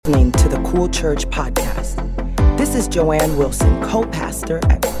Cool Church podcast. This is Joanne Wilson, co-pastor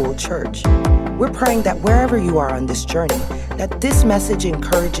at Cool Church. We're praying that wherever you are on this journey, that this message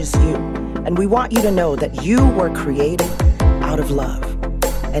encourages you. And we want you to know that you were created out of love.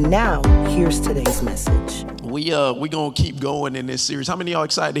 And now, here's today's message. We gonna keep going in this series. How many of y'all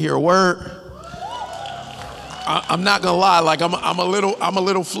excited to hear a word? I'm not gonna lie, like I'm a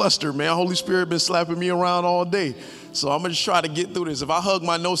little flustered, man. Holy Spirit been slapping me around all day, so I'm gonna just try to get through this. If I hug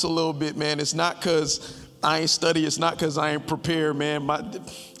my notes a little bit, man, it's not because I ain't study. It's not because I ain't prepared, man.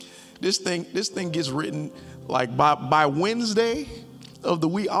 This thing gets written like by Wednesday of the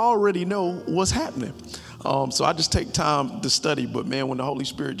week. I already know what's happening. So I just take time to study. But man, when the Holy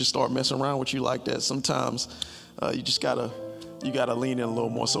Spirit just start messing around with you like that, sometimes you just gotta lean in a little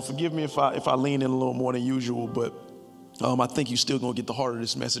more. So forgive me if I lean in a little more than usual, but I think you're still gonna get the heart of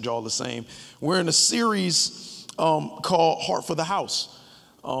this message all the same. We're in a series called Heart for the House.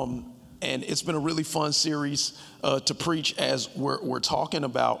 And it's been a really fun series to preach as we're talking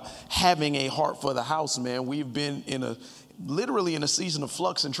about having a heart for the house, man. We've been literally in a season of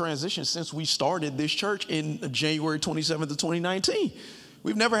flux and transition since we started this church in January 27th of 2019.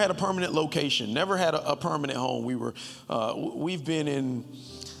 We've never had a permanent location, never had a permanent home. We've been in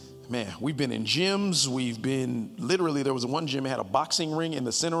gyms. There was one gym that had a boxing ring in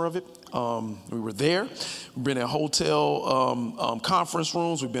the center of it. We were there. We've been in hotel conference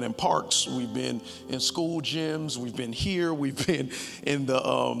rooms. We've been in parks. We've been in school gyms. We've been here. We've been in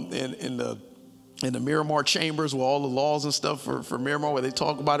the Miramar chambers with all the laws and stuff for Miramar, where they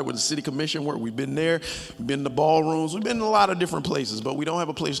talk about it with the city commission work. We've been there. We've been in the ballrooms. We've been in a lot of different places, but we don't have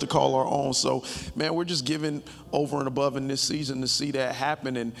a place to call our own. So, man, we're just giving over and above in this season to see that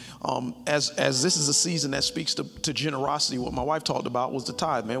happen. And as this is a season that speaks to generosity, what my wife talked about was the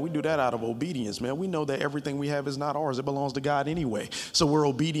tithe, man. We do that out of obedience, man. We know that everything we have is not ours. It belongs to God anyway. So we're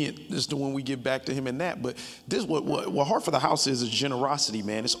obedient as to when we give back to him in that. But this, what Heart for the House is generosity,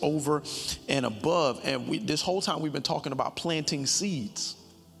 man. It's over and above. And this whole time we've been talking about planting seeds.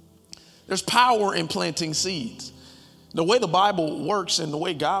 There's power in planting seeds. The way the Bible works and the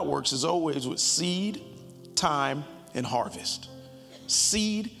way God works is always with seed, time, and harvest.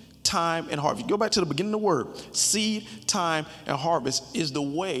 Seed, time, and harvest. Go back to the beginning of the word. Seed, time, and harvest is the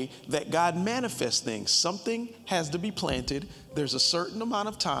way that God manifests things. Something has to be planted. There's a certain amount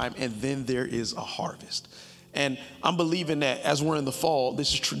of time, and then there is a harvest. And I'm believing that as we're in the fall,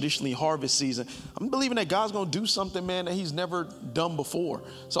 this is traditionally harvest season. I'm believing that God's going to do something, man, that he's never done before.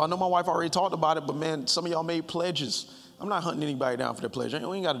 So I know my wife already talked about it, but man, some of y'all made pledges. I'm not hunting anybody down for their pledge. We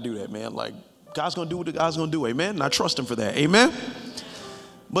ain't got to do that, man. Like, God's going to do what God's going to do. Amen. And I trust him for that. Amen.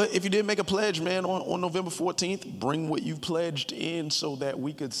 But if you did make a pledge, man, on November 14th, bring what you've pledged in so that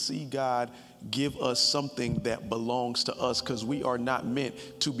we could see God give us something that belongs to us, because we are not meant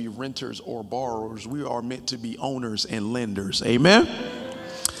to be renters or borrowers. We are meant to be owners and lenders. Amen.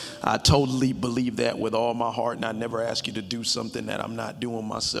 I totally believe that with all my heart, and I never ask you to do something that I'm not doing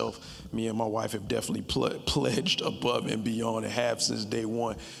myself. Me and my wife have definitely pledged above and beyond, and have since day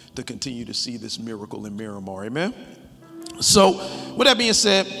one, to continue to see this miracle in Miramar. Amen. So with that being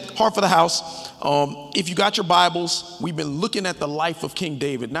said, Heart for the House. If you got your Bibles, we've been looking at the life of King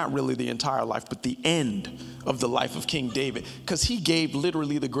David, not really the entire life, but the end of the life of King David, because he gave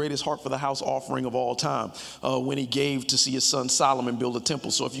literally the greatest Heart for the House offering of all time when he gave to see his son Solomon build a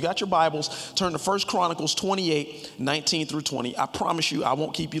temple. So if you got your Bibles, turn to 1 Chronicles 28, 19 through 20. I promise you, I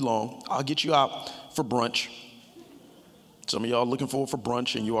won't keep you long. I'll get you out for brunch. Some of y'all looking forward for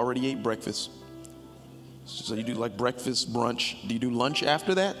brunch and you already ate breakfast. So you do like breakfast, brunch. Do you do lunch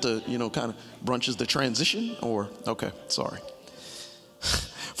after that to, kind of brunch is the transition, or, okay, sorry.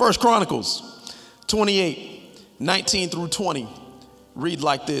 1 Chronicles 28, 19 through 20 read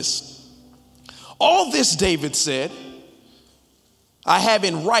like this. All this David said, I have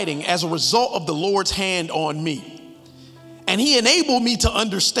in writing as a result of the Lord's hand on me. And he enabled me to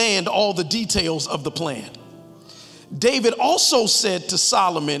understand all the details of the plan. David also said to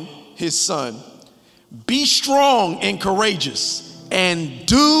Solomon, his son, be strong and courageous and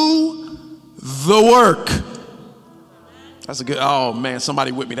do the work. That's a good, oh man,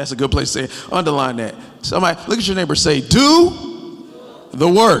 somebody with me. That's a good place to say, underline that. Somebody, look at your neighbor, say, do the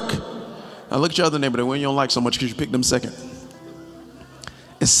work. Now look at your other neighbor, the one you don't like so much because you picked them second.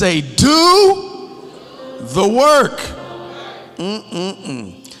 And say, do the work.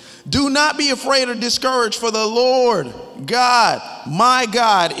 Do not be afraid or discouraged, for the Lord God, my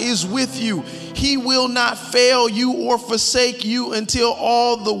God, is with you. He will not fail you or forsake you until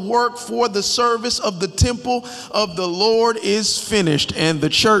all the work for the service of the temple of the Lord is finished. And the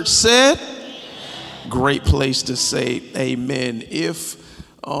church said, great place to say amen. If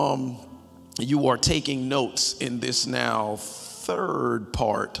you are taking notes in this now third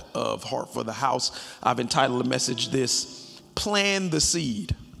part of Heart for the House, I've entitled the message this: Plan the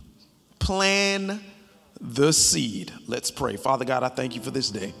Seed. Plan the seed. Let's pray. Father God, I thank you for this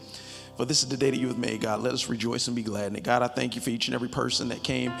day. For this is the day that you have made, God. Let us rejoice and be glad in it. God, I thank you for each and every person that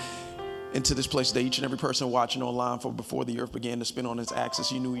came into this place today, each and every person watching online. For before the earth began to spin on its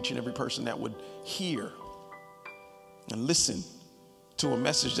axis, you knew each and every person that would hear and listen to a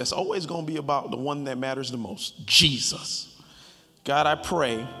message that's always going to be about the one that matters the most, Jesus. God, I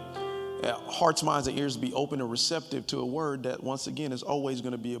pray that hearts, minds, and ears be open and receptive to a word that once again is always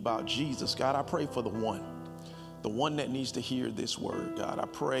going to be about Jesus. God, I pray for the one that needs to hear this word. God, I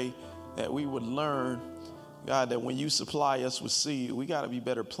pray that we would learn, God, that when you supply us with seed, we got to be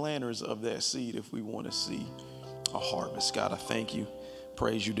better planters of that seed if we want to see a harvest. God, I thank you.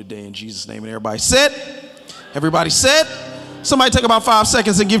 Praise you today in Jesus' name. And everybody said, somebody take about 5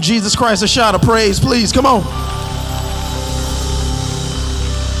 seconds and give Jesus Christ a shout of praise, please. Come on.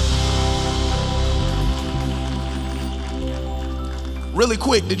 Really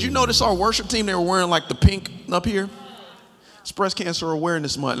quick, did you notice our worship team, they were wearing like the pink up here? It's Breast Cancer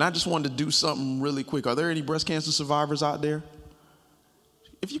Awareness Month, and I just wanted to do something really quick. Are there any breast cancer survivors out there?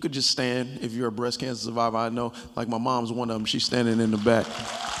 If you could just stand, if you're a breast cancer survivor. I know, like my mom's one of them. She's standing in the back.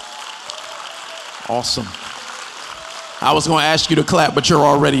 Awesome. I was going to ask you to clap, but you're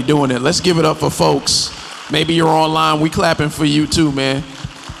already doing it. Let's give it up for folks. Maybe you're online. We clapping for you too, man.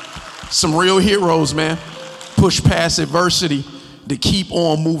 Some real heroes, man. Push past adversity to keep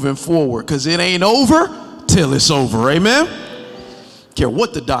on moving forward, because it ain't over till it's over. Amen. Care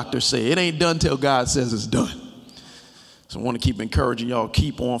what the doctors say, it ain't done till God says it's done. So I want to keep encouraging y'all,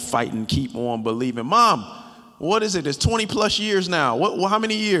 keep on fighting, keep on believing. Mom, what is it? It's 20 plus years now. How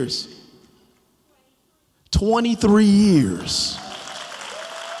many years? 23 years.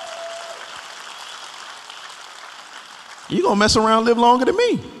 You gonna mess around and live longer than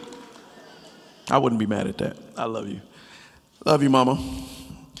me. I wouldn't be mad at that. I love you. Love you, mama.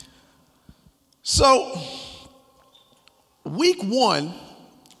 So, week 1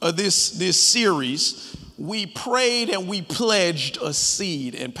 of this series, we prayed and we pledged a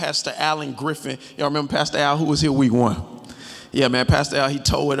seed. And Pastor Alan Griffin, y'all remember Pastor Al, who was here week 1? Yeah, man, Pastor Al, he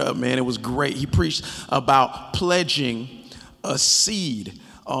tore it up, man. It was great. He preached about pledging a seed.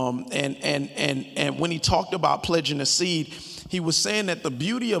 And when he talked about pledging a seed, he was saying that the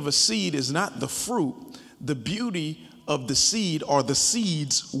beauty of a seed is not the fruit. The beauty of the seed are the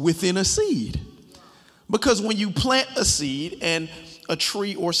seeds within a seed. Because when you plant a seed and a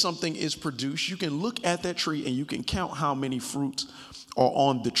tree or something is produced, you can look at that tree and you can count how many fruits are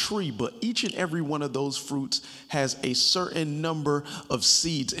on the tree, but each and every one of those fruits has a certain number of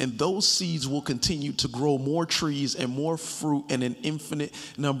seeds, and those seeds will continue to grow more trees and more fruit and an infinite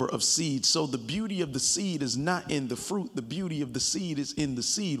number of seeds. So the beauty of the seed is not in the fruit. The beauty of the seed is in the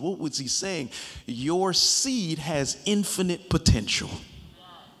seed. What was he saying? Your seed has infinite potential.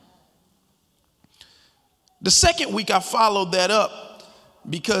 The second week I followed that up,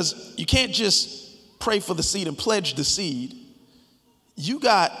 because you can't just pray for the seed and pledge the seed. You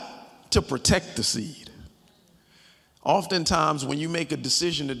got to protect the seed. Oftentimes when you make a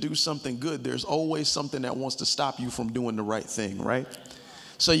decision to do something good, there's always something that wants to stop you from doing the right thing, right?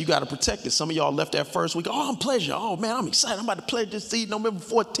 So you got to protect it. Some of y'all left that first week. Oh, I'm pledging. Oh, man, I'm excited. I'm about to pledge this seed November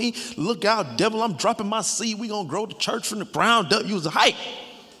 14th. Look out, devil, I'm dropping my seed. We're going to grow the church from the ground up. You was a hype.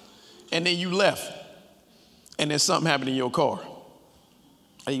 And then you left. And then something happened in your car.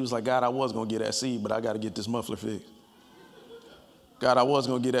 And he was like, God, I was going to get that seed, but I got to get this muffler fixed. God, I was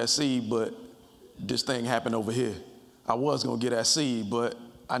going to get that seed, but this thing happened over here. I was going to get that seed, but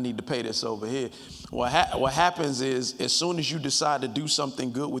I need to pay this over here. What happens is, as soon as you decide to do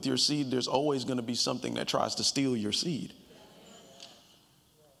something good with your seed, there's always going to be something that tries to steal your seed.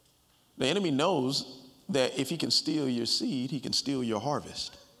 The enemy knows that if he can steal your seed, he can steal your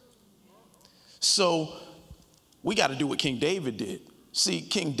harvest. So we got to do what King David did. See,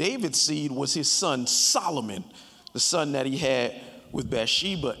 King David's seed was his son Solomon, the son that he had with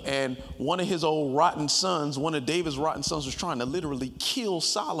Bathsheba. And one of his old rotten sons, one of David's rotten sons, was trying to literally kill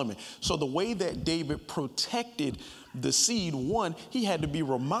Solomon. So the way that David protected the seed, one, he had to be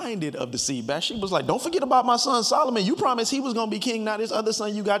reminded of the seed. Bathsheba was like, don't forget about my son Solomon. You promised he was going to be king, not this other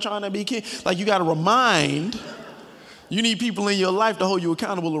son you got trying to be king. Like, you got to remind. You need people in your life to hold you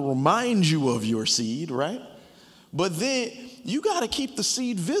accountable, to remind you of your seed, right? But then you got to keep the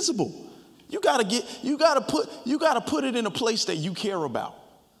seed visible. You got to put it in a place that you care about.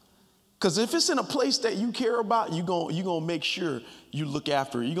 Because if it's in a place that you care about, you're going to make sure you look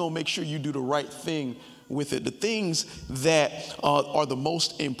after it. You're going to make sure you do the right thing with it. The things that are the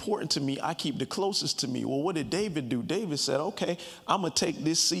most important to me, I keep the closest to me. Well, what did David do? David said, okay, I'm going to take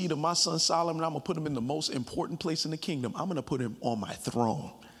this seed of my son Solomon, I'm going to put him in the most important place in the kingdom. I'm going to put him on my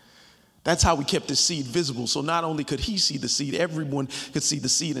throne. That's how we kept the seed visible. So not only could he see the seed, everyone could see the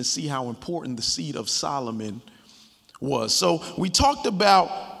seed and see how important the seed of Solomon was. So we talked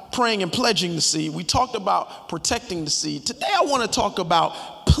about praying and pledging the seed. We talked about protecting the seed. Today I want to talk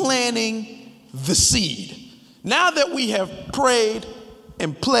about planting the seed. Now that we have prayed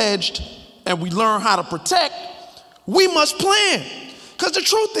and pledged and we learn how to protect, we must plan. Because the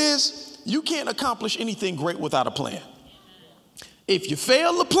truth is, you can't accomplish anything great without a plan. If you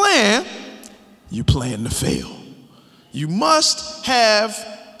fail to plan, you plan to fail. You must have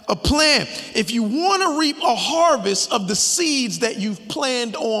a plan. If you want to reap a harvest of the seeds that you've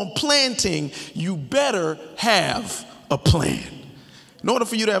planned on planting, you better have a plan. In order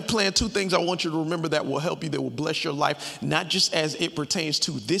for you to have planned, two things I want you to remember that will help you, that will bless your life, not just as it pertains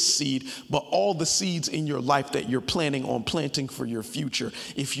to this seed, but all the seeds in your life that you're planning on planting for your future.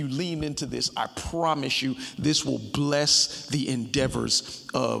 If you lean into this, I promise you, this will bless the endeavors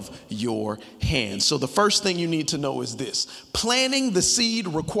of your hands. So the first thing you need to know is this: planting the seed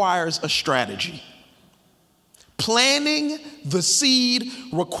requires a strategy. Planting the seed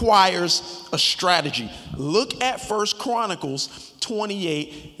requires a strategy. Look at 1 Chronicles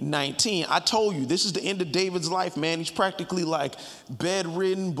 28:19. I told you, this is the end of David's life, man. He's practically like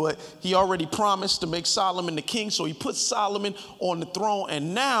bedridden, but he already promised to make Solomon the king. So he puts Solomon on the throne,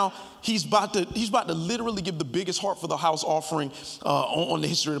 and now he's about to literally give the biggest heart for the house offering on the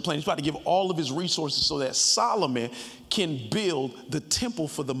history of the planet. He's about to give all of his resources so that Solomon can build the temple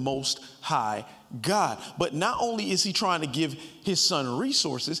for the Most High God. But not only is he trying to give his son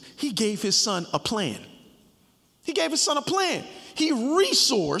resources, he gave his son a plan. He gave his son a plan. He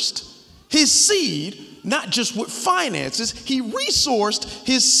resourced his seed, not just with finances, he resourced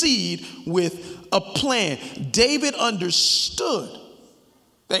his seed with a plan. David understood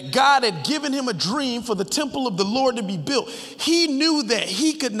that God had given him a dream for the temple of the Lord to be built. He knew that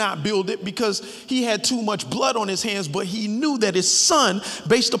he could not build it because he had too much blood on his hands, but he knew that his son,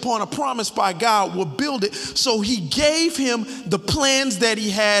 based upon a promise by God, would build it. So he gave him the plans that he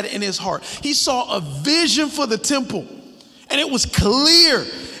had in his heart. He saw a vision for the temple, and it was clear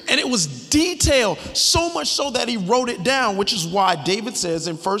and it was detailed, so much so that he wrote it down, which is why David says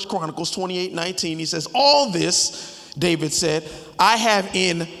in 1 Chronicles 28:19, he says, all this, David said, I have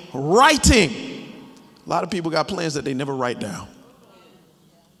in writing. A lot of people got plans that they never write down.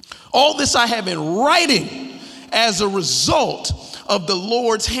 All this I have in writing as a result of the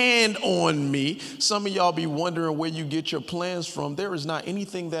Lord's hand on me. Some of y'all be wondering where you get your plans from. There is not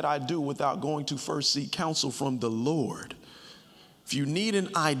anything that I do without going to first seek counsel from the Lord. If you need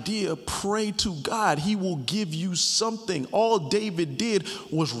an idea, pray to God. He will give you something. All David did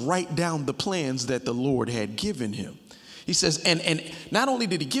was write down the plans that the Lord had given him. He says, and not only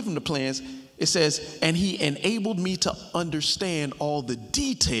did he give him the plans, it says, and he enabled me to understand all the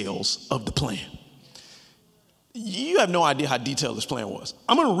details of the plan. You have no idea how detailed this plan was.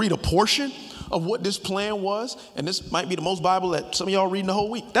 I'm going to read a portion of what this plan was, and this might be the most Bible that some of y'all reading the whole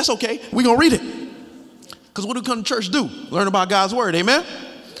week. That's okay. We're going to read it. Because what do we come to church do? Learn about God's word. Amen?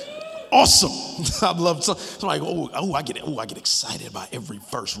 Awesome. I love somebody go, I get excited about every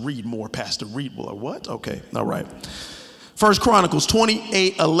verse. Read more, Pastor. Read more. What? Okay. All right. 1 Chronicles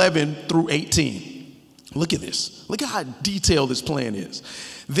 28:11 through 18. Look at this. Look at how detailed this plan is.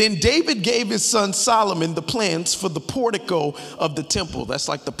 Then David gave his son Solomon the plans for the portico of the temple. That's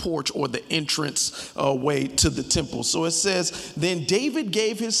like the porch or the entrance way to the temple. So it says, then David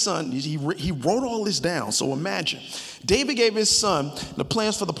gave his son, he wrote all this down. So imagine, David gave his son the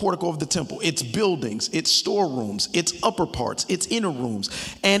plans for the portico of the temple, its buildings, its storerooms, its upper parts, its inner rooms,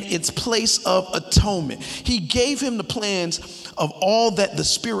 and its place of atonement. He gave him the plans of all that the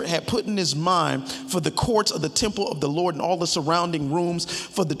Spirit had put in his mind for the courts of the temple of the Lord and all the surrounding rooms,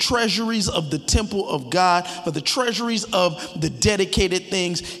 for the treasuries of the temple of God, for the treasuries of the dedicated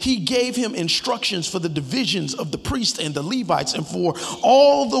things. He gave him instructions for the divisions of the priests and the Levites and for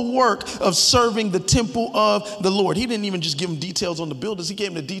all the work of serving the temple of the Lord. He didn't even just give him details on the buildings. He gave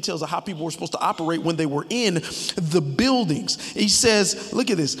him the details of how people were supposed to operate when they were in the buildings. He says,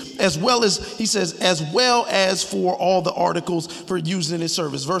 look at this, as well as for all the articles for use in his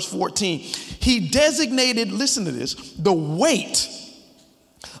service. Verse 14, he designated, listen to this, the weight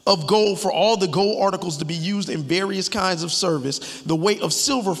of gold for all the gold articles to be used in various kinds of service, the weight of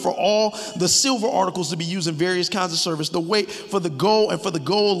silver for all the silver articles to be used in various kinds of service, the weight for the gold and for the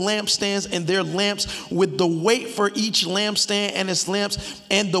gold lampstands and their lamps, with the weight for each lampstand and its lamps,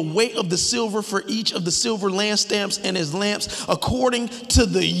 and the weight of the silver for each of the silver lampstands and its lamps, according to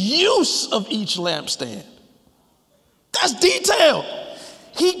the use of each lampstand. That's detailed.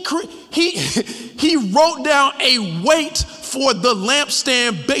 He wrote down a weight for the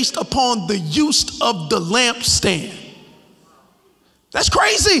lampstand based upon the use of the lampstand. That's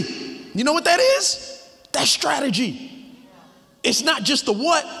crazy. You know what that is? That's strategy. It's not just the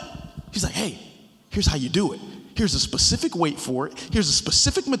what. He's like, hey, here's how you do it. Here's a specific weight for it. Here's a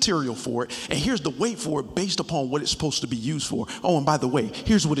specific material for it. And here's the weight for it based upon what it's supposed to be used for. Oh, and by the way,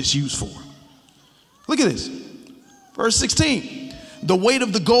 here's what it's used for. Look at this. Verse 16. The weight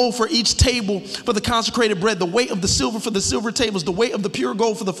of the gold for each table for the consecrated bread, the weight of the silver for the silver tables, the weight of the pure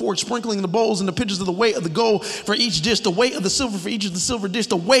gold for the fork sprinkling the bowls and the pitchers, of the weight of the gold for each dish, the weight of the silver for each of the silver dish,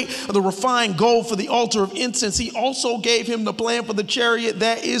 the weight of the refined gold for the altar of incense. He also gave him the plan for the chariot,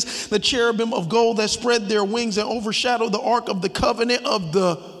 that is the cherubim of gold that spread their wings and overshadowed the ark of the covenant of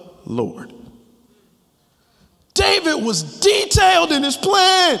the Lord. David was detailed in his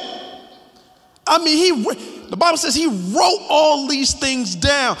plan. I mean, the Bible says he wrote all these things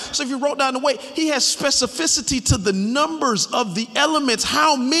down. So if you wrote down the weight, he has specificity to the numbers of the elements.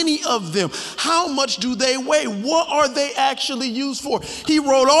 How many of them? How much do they weigh? What are they actually used for? He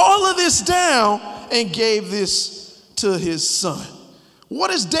wrote all of this down and gave this to his son. What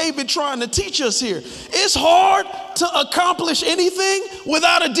is David trying to teach us here? It's hard to accomplish anything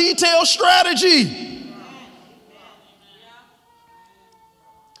without a detailed strategy.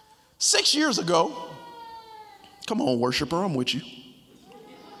 6 years ago, come on, worshiper, I'm with you.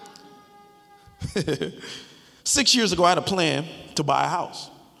 6 years ago, I had a plan to buy a house.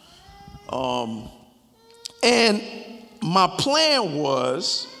 And my plan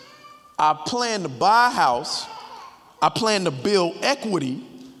was, I planned to buy a house. I planned to build equity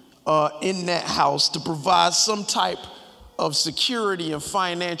in that house to provide some type of security and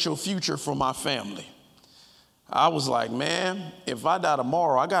financial future for my family. I was like, man, if I die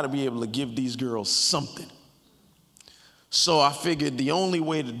tomorrow, I got to be able to give these girls something. So I figured the only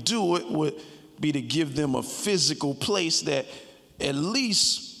way to do it would be to give them a physical place that at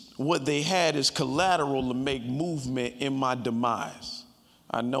least what they had is collateral to make movement in my demise.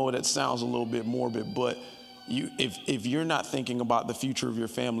 I know that sounds a little bit morbid, but if you're not thinking about the future of your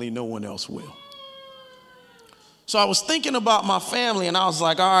family, no one else will. So I was thinking about my family, and I was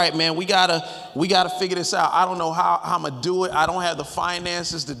like, all right, man, we gotta figure this out. I don't know how I'm gonna do it. I don't have the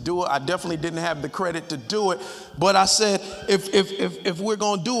finances to do it. I definitely didn't have the credit to do it. But I said, if we're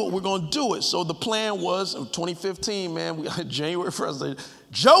gonna do it, we're gonna do it. So the plan was, in 2015, man, January 1st,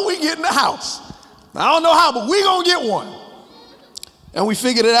 Joe, we get in the house. I don't know how, but we gonna get one. And we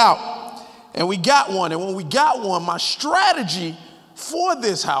figured it out. And we got one. And when we got one, my strategy for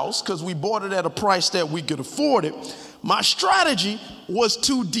this house, because we bought it at a price that we could afford it, my strategy was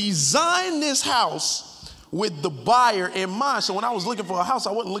to design this house with the buyer in mind. So when I was looking for a house,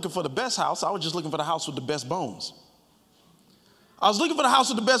 I wasn't looking for the best house. I was just looking for the house with the best bones. I was looking for the house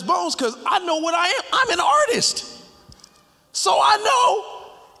with the best bones because I know what I am. I'm an artist. So I know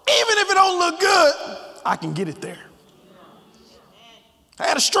even if it don't look good, I can get it there. I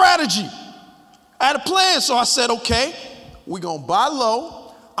had a strategy. I had a plan. So I said, okay, we're going to buy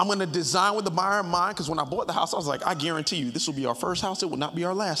low. I'm going to design with the buyer in mind, because when I bought the house, I was like, I guarantee you this will be our first house. It will not be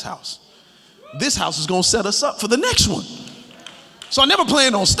our last house. This house is going to set us up for the next one. So I never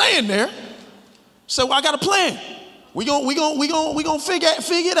planned on staying there. So I got a plan. We're going to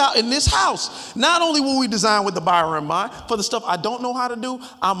figure it out in this house. Not only will we design with the buyer in mind, for the stuff I don't know how to do,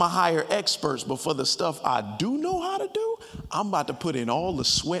 I'm going to hire experts. But for the stuff I do know how to do, I'm about to put in all the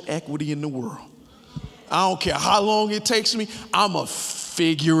sweat equity in the world. I don't care how long it takes me, I'm going to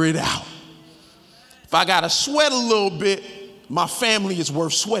figure it out. If I got to sweat a little bit, my family is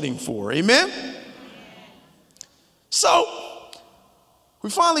worth sweating for. Amen? So we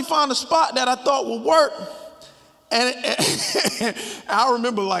finally found a spot that I thought would work. And I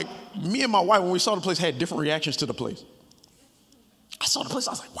remember, like, me and my wife, when we saw the place, had different reactions to the place. I saw the place,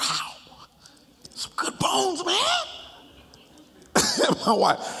 I was like, wow, some good bones, man. My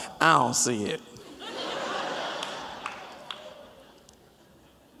wife, I don't see it.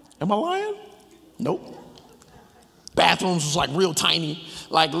 Am I lying? Nope. Bathrooms was like real tiny.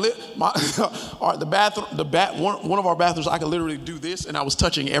 Like one of our bathrooms, I could literally do this, and I was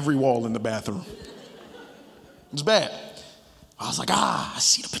touching every wall in the bathroom. It was bad. I was like, I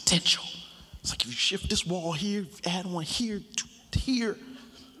see the potential. It's like if you shift this wall here, add one here, here,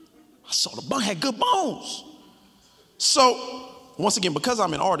 I saw the bone had good bones. So once again, because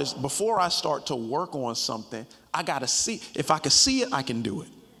I'm an artist, before I start to work on something, I got to see. If I can see it, I can do it.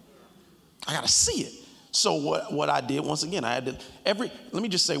 I got to see it. So what I did, once again, I had to, let me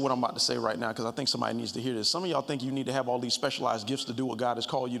just say what I'm about to say right now, because I think somebody needs to hear this. Some of y'all think you need to have all these specialized gifts to do what God has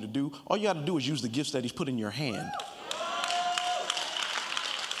called you to do. All you got to do is use the gifts that he's put in your hand.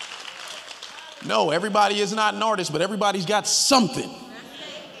 No, everybody is not an artist, but everybody's got something.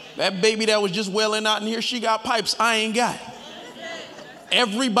 That baby that was just wailing out in here, she got pipes I ain't got.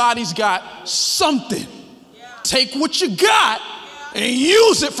 Everybody's got something. Take what you got and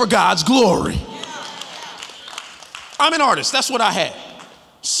use it for God's glory. I'm an artist. That's what I had.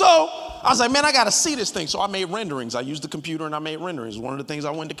 So I was like, man, I got to see this thing. So I made renderings. I used the computer and I made renderings. One of the things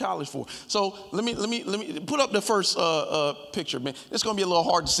I went to college for. So let me put up the first picture, man. It's going to be a little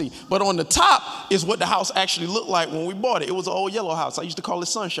hard to see. But on the top is what the house actually looked like when we bought it. It was an old yellow house. I used to call it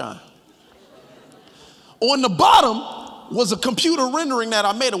Sunshine. On the bottom was a computer rendering that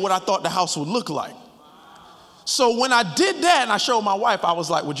I made of what I thought the house would look like. So when I did that and I showed my wife, I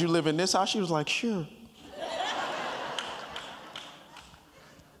was like, would you live in this house? She was like, sure.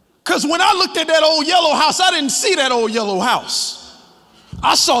 Because when I looked at that old yellow house, I didn't see that old yellow house.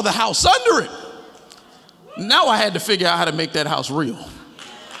 I saw the house under it. Now I had to figure out how to make that house real.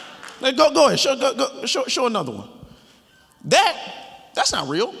 Go ahead, show another one. That's not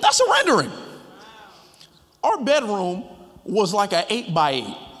real. That's a rendering. Our bedroom was like an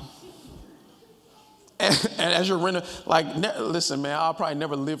 8x8. And as you're listen, man, I'll probably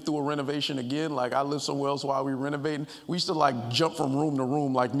never live through a renovation again. Like, I live somewhere else while we're renovating. We used to like jump from room to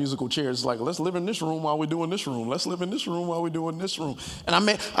room like musical chairs. Like, let's live in this room while we're doing this room. Let's live in this room while we're doing this room. And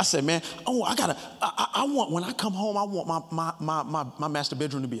I said, man, I want, when I come home, I want my master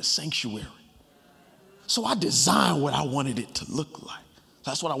bedroom to be a sanctuary. So I designed what I wanted it to look like.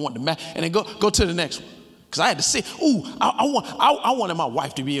 That's what I wanted to match. And then go to the next one. Because I had to say, I wanted my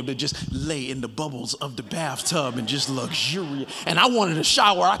wife to be able to just lay in the bubbles of the bathtub and just luxuriate. And I wanted a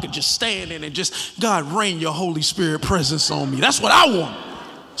shower I could just stand in and just, God, rain your Holy Spirit presence on me. That's what I want.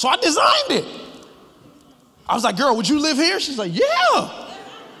 So I designed it. I was like, girl, would you live here? She's like, yeah.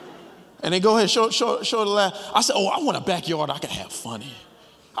 And then go ahead, show the last. I said, I want a backyard I can have fun in.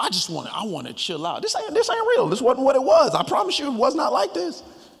 I want to chill out. This ain't real. This wasn't what it was. I promise you it was not like this.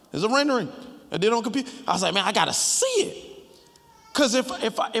 It's a rendering. I did on computer. I was like, man, I got to see it. Because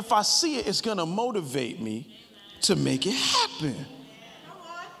if I see it, it's going to motivate me to make it happen.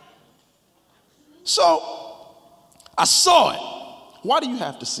 So I saw it. Why do you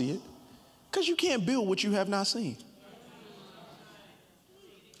have to see it? Because you can't build what you have not seen.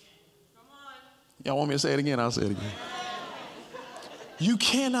 Y'all want me to say it again? I'll say it again. You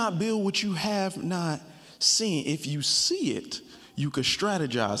cannot build what you have not seen. If you see it, you could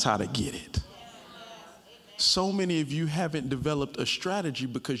strategize how to get it. So many of you haven't developed a strategy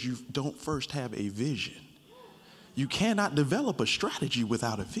because you don't first have a vision. You cannot develop a strategy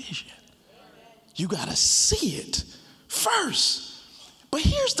without a vision. You got to see it first. But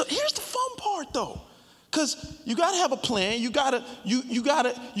here's the fun part though. Because you got to have a plan. You got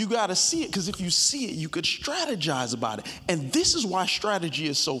to see it, because if you see it, you could strategize about it. And this is why strategy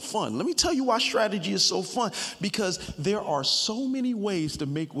is so fun. Let me tell you why strategy is so fun. Because there are so many ways to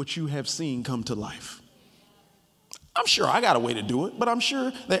make what you have seen come to life. I'm sure I got a way to do it, but I'm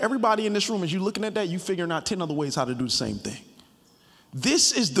sure that everybody in this room, as you're looking at that, you figuring out 10 other ways how to do the same thing.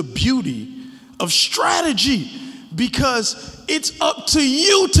 This is the beauty of strategy, because it's up to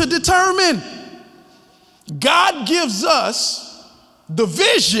you to determine. God gives us the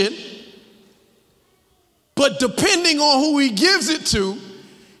vision, but depending on who he gives it to,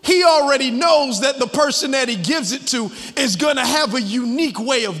 he already knows that the person that he gives it to is going to have a unique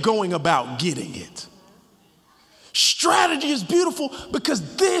way of going about getting it. Strategy is beautiful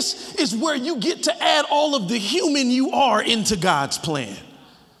because this is where you get to add all of the human you are into God's plan.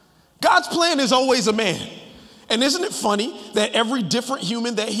 God's plan is always a man. And isn't it funny that every different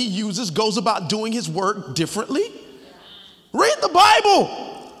human that he uses goes about doing his work differently? Read the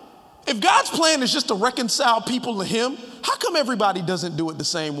Bible. If God's plan is just to reconcile people to him, how come everybody doesn't do it the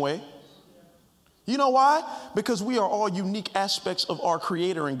same way? You know why? Because we are all unique aspects of our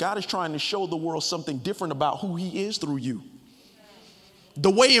Creator, and God is trying to show the world something different about who he is through you.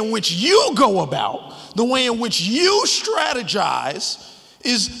 The way in which you go about, the way in which you strategize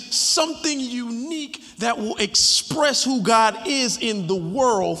is something unique that will express who God is in the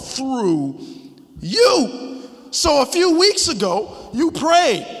world through you. So a few weeks ago, you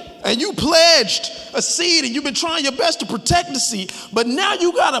prayed and you pledged a seed and you've been trying your best to protect the seed, but now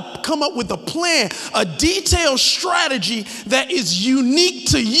you got to come up with a plan, a detailed strategy that is unique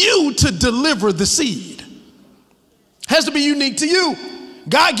to you to deliver the seed. Has to be unique to you.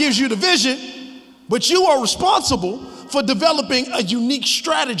 God gives you the vision, but you are responsible for developing a unique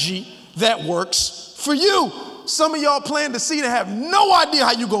strategy that works for you. Some of y'all plant the seed and have no idea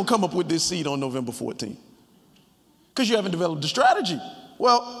how you're going to come up with this seed on November 14th because you haven't developed the strategy.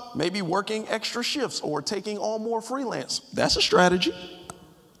 Well, maybe working extra shifts or taking on more freelance. That's a strategy.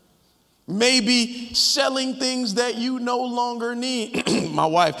 Maybe selling things that you no longer need. My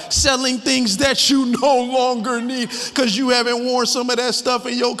wife, selling things that you no longer need because you haven't worn some of that stuff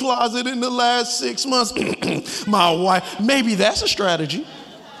in your closet in the last 6 months. My wife, maybe that's a strategy.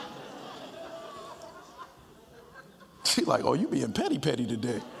 She's like, oh, you being petty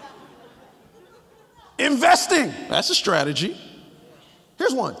today. Investing, that's a strategy.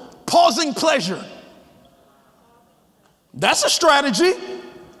 Here's one, pausing pleasure. That's a strategy.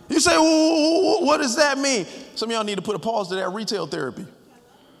 You say, well, what does that mean? Some of y'all need to put a pause to that retail therapy.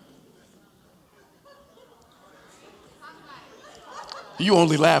 You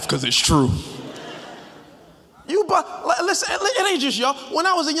only laugh because it's true. Listen, it ain't just y'all. When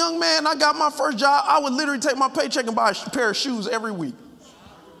I was a young man, I got my first job, I would literally take my paycheck and buy a pair of shoes every week.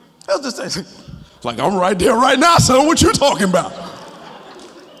 That was just like, I'm right there right now, son, what you talking about?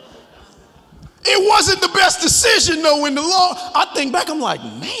 It wasn't the best decision, though, in the law. I think back, I'm like,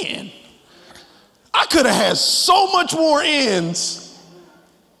 man, I could have had so much more ends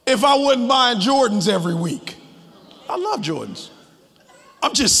if I wasn't buying Jordans every week. I love Jordans.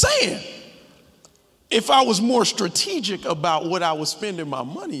 I'm just saying, if I was more strategic about what I was spending my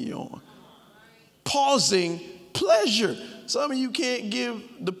money on, pausing pleasure. Some of you can't give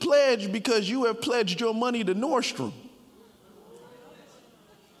the pledge because you have pledged your money to Nordstrom.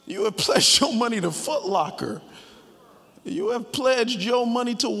 You have pledged your money to Foot Locker. You have pledged your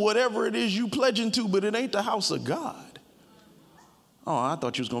money to whatever it is you pledging to, but it ain't the house of God. Oh, I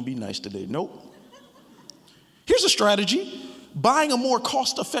thought you was going to be nice today. Nope. Here's a strategy. Buying a more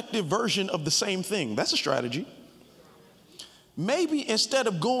cost-effective version of the same thing. That's a strategy. Maybe instead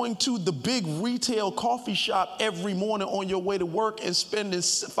of going to the big retail coffee shop every morning on your way to work and spending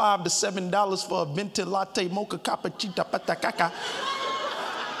 $5 to $7 for a venti latte mocha cappuccino patacaka,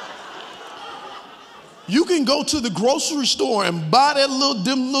 you can go to the grocery store and buy that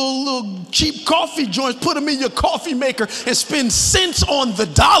little cheap coffee joints, put them in your coffee maker and spend cents on the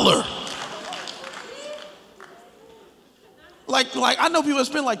dollar. Like I know people that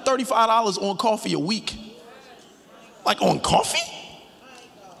spend like $35 on coffee a week. Like on coffee?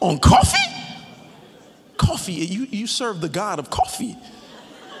 On coffee? Coffee, you serve the God of coffee.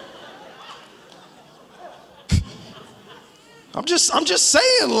 I'm just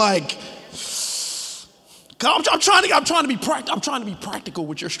saying, like, I'm trying to be practical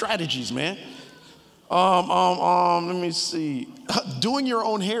with your strategies, man. Let me see. Doing your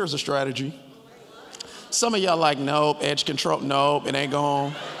own hair is a strategy. Some of y'all like, nope, edge control, nope, it ain't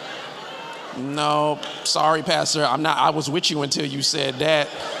gone. Nope, sorry, Pastor, I was with you until you said that.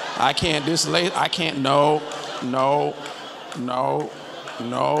 I can't, no.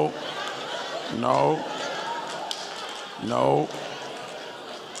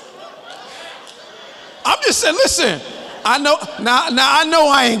 I'm just saying, listen, I know, now I know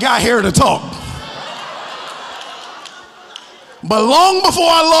I ain't got hair to talk. But long before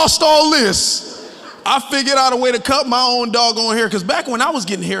I lost all this, I figured out a way to cut my own doggone hair. Because back when I was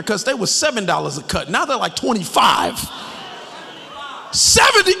getting haircuts, they was $7 a cut. Now they're like $25.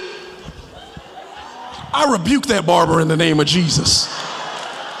 70. I rebuke that barber in the name of Jesus.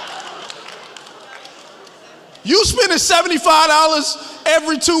 You spending $75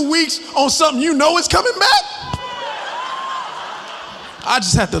 every 2 weeks on something you know is coming back? I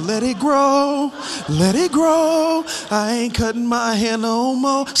just have to let it grow, let it grow. I ain't cutting my hair no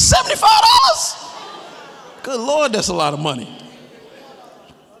more. $75? Good Lord, that's a lot of money.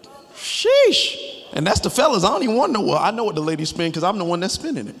 Sheesh. And that's the fellas. I don't even want to know what. I know what the ladies spend because I'm the one that's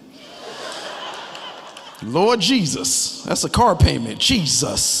spending it. Lord Jesus. That's a car payment.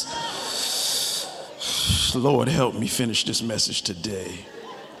 Jesus. Lord, help me finish this message today.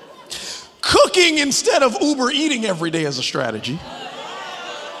 Cooking instead of Uber eating every day is a strategy.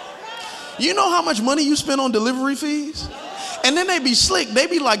 You know how much money you spend on delivery fees? And then they be slick. They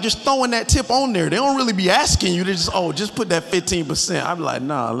be like just throwing that tip on there. They don't really be asking you. They just put that 15%. I'm like,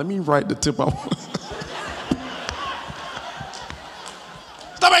 nah, let me write the tip on.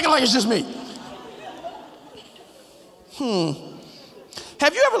 Stop acting like it's just me.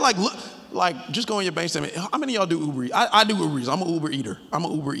 Have you ever like, just go on your bank statement. How many of y'all do Uber Eats? I do Uber Eats. I'm an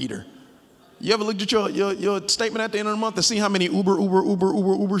Uber eater. You ever looked at your statement at the end of the month to see how many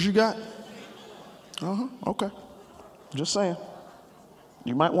Ubers you got? Okay. Just saying.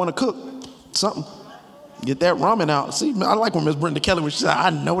 You might want to cook something. Get that ramen out. See, I like when Miss Brenda Kelly, when she said,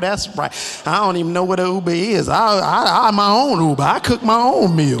 I know that's right. I don't even know what an Uber is. I'm my own Uber. I cook my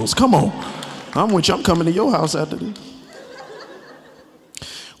own meals. Come on. I'm with you. I'm coming to your house after this.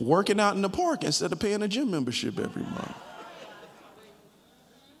 Working out in the park instead of paying a gym membership every month.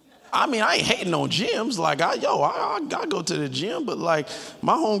 I mean, I ain't hating on gyms. Like, I go to the gym, but like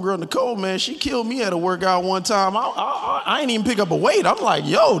my homegirl Nicole, man, she killed me at a workout one time. I ain't even pick up a weight. I'm like,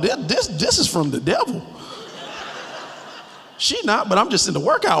 yo, this is from the devil. She not, but I'm just in the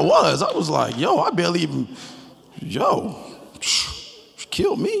workout was. I was like, yo, I barely even, she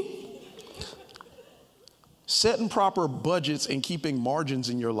killed me. Setting proper budgets and keeping margins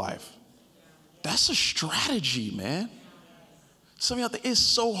in your life. That's a strategy, man. Some of y'all think it's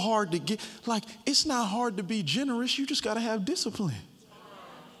so hard to get, like, it's not hard to be generous. You just got to have discipline.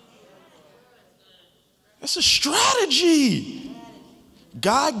 It's a strategy.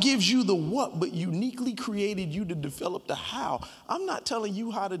 God gives you the what, but uniquely created you to develop the how. I'm not telling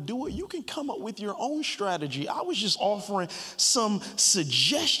you how to do it. You can come up with your own strategy. I was just offering some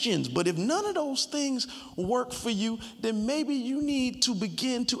suggestions, but if none of those things work for you, then maybe you need to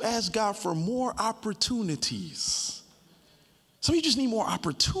begin to ask God for more opportunities. Some of you just need more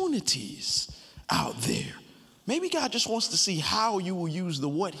opportunities out there. Maybe God just wants to see how you will use the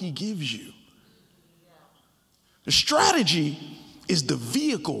what he gives you. The strategy is the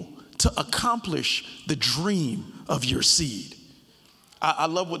vehicle to accomplish the dream of your seed. I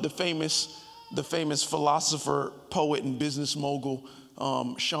love what the famous philosopher, poet, and business mogul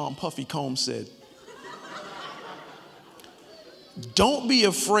Sean Puffy Combs said. Don't be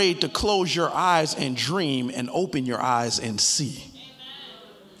afraid to close your eyes and dream and open your eyes and see.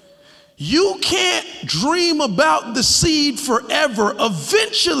 You can't dream about the seed forever.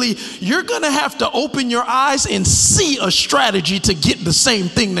 Eventually, you're going to have to open your eyes and see a strategy to get the same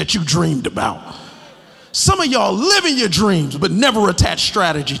thing that you dreamed about. Some of y'all live in your dreams, but never attach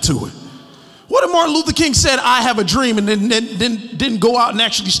strategy to it. What if Martin Luther King said, I have a dream, and then didn't go out and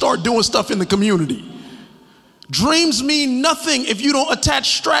actually start doing stuff in the community? Dreams mean nothing if you don't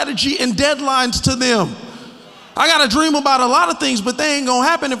attach strategy and deadlines to them. I got to dream about a lot of things, but they ain't going to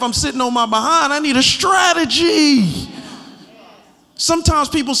happen if I'm sitting on my behind. I need a strategy. Sometimes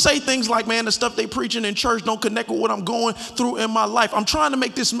people say things like, man, the stuff they preaching in church don't connect with what I'm going through in my life. I'm trying to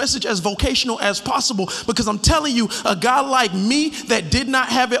make this message as vocational as possible because I'm telling you, a guy like me that did not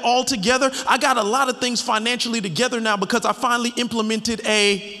have it all together, I got a lot of things financially together now because I finally implemented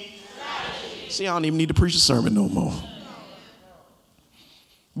a strategy. See, I don't even need to preach a sermon no more.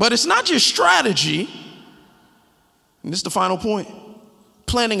 But it's not just strategy. And this is the final point.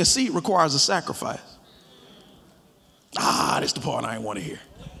 Planting a seed requires a sacrifice. This is the part I ain't want to hear.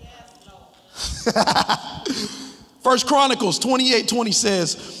 1 Chronicles 28:20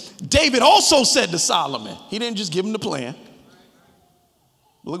 says, David also said to Solomon, he didn't just give him the plan.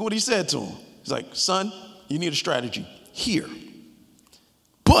 But look what he said to him. He's like, son, you need a strategy here.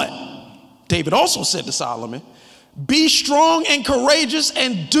 But David also said to Solomon, be strong and courageous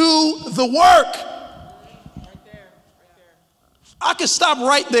and do the work. I can stop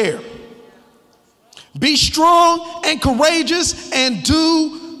right there. Be strong and courageous and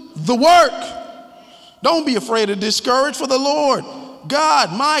do the work. Don't be afraid or discouraged, for the Lord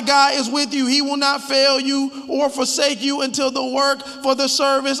God, my God, is with you. He will not fail you or forsake you until the work for the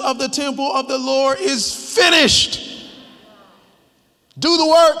service of the temple of the Lord is finished. Do the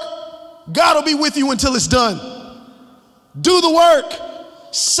work. God will be with you until it's done. Do the work.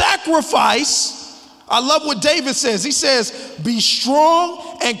 Sacrifice. I love what David says. He says, be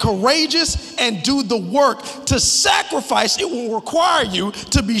strong and courageous and do the work. To sacrifice, it will require you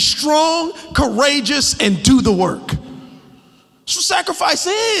to be strong, courageous, and do the work. That's what sacrifice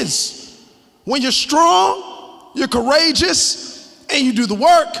is. When you're strong, you're courageous, and you do the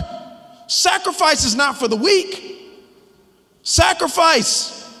work. Sacrifice is not for the weak.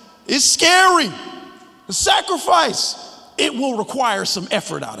 Sacrifice is scary. The sacrifice, it will require some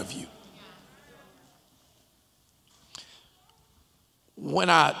effort out of you.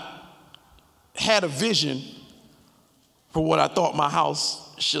 When I had a vision for what I thought my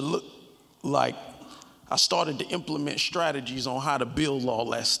house should look like, I started to implement strategies on how to build all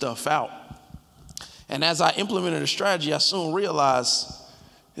that stuff out. And as I implemented a strategy, I soon realized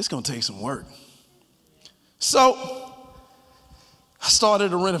it's going to take some work. So I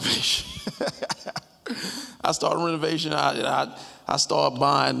started a renovation. I started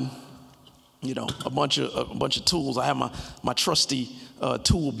buying a bunch of tools. I have my trusty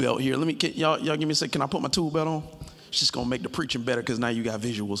tool belt here. Y'all give me a second. Can I put my tool belt on? It's just gonna make the preaching better because now you got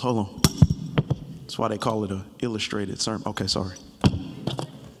visuals. Hold on. That's why they call it an illustrated sermon. Okay, sorry.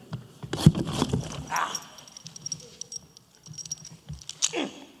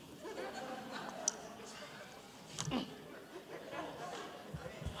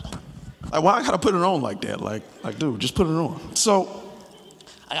 Like, why I gotta put it on like that? Like, dude, just put it on. So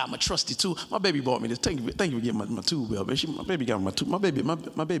I got my trusty tool. My baby bought me this. Thank you for getting my tool belt. My baby got my tool. My baby.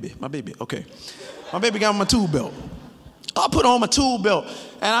 Okay, my baby got my tool belt. I put on my tool belt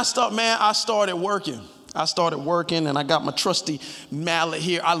and I started working. And I got my trusty mallet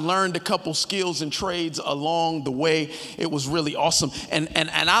here. I learned a couple skills and trades along the way. It was really awesome. And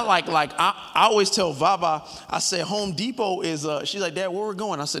I always tell Vava, I said Home Depot is, she's like, Dad, where we're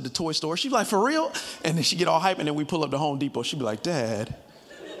going? I said, the toy store. She's like, for real? And then she get all hype and then we pull up to Home Depot. She'd be like, Dad,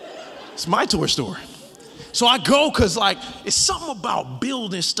 it's my toy store. So I go because it's something about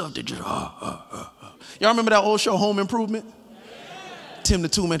building stuff that just, Y'all remember that old show, Home Improvement? Tim the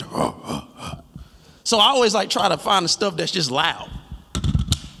Tool Man. So I always try to find the stuff that's just loud.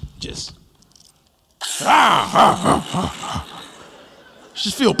 Just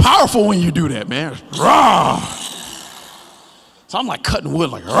feel powerful when you do that, man. So I'm cutting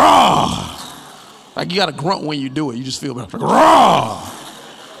wood, you gotta grunt when you do it. You just feel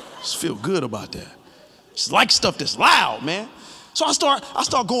just feel good about that. Just like stuff that's loud, man. So I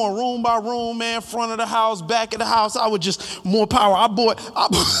start going room by room, man, front of the house, back of the house. I would just more power. I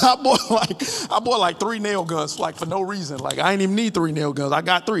bought like 3 nail guns, for no reason. I didn't even need 3 nail guns. I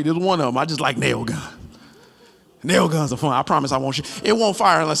got 3. This is one of them. I just like nail gun. Nail guns are fun. I promise I won't shoot. It won't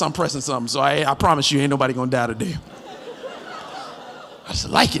fire unless I'm pressing something. So I promise you, ain't nobody gonna die today. I just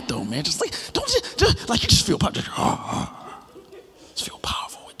like it though, man. Just you just feel powerful. Just feel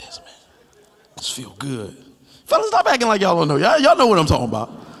powerful with this, man. Just feel good. Fellas, stop acting like y'all don't know. Y'all know what I'm talking about.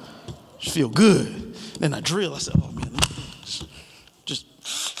 Just feel good. Then I drill. I said, oh, man, just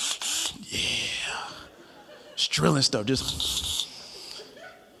drilling stuff. Just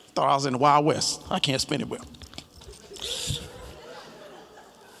thought I was in the Wild West. I can't spin it well.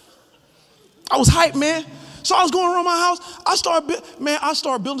 I was hyped, man. So I was going around my house. I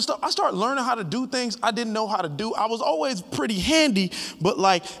started building stuff. I started learning how to do things I didn't know how to do. I was always pretty handy, but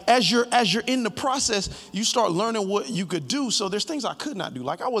as you're in the process, you start learning what you could do. So there's things I could not do.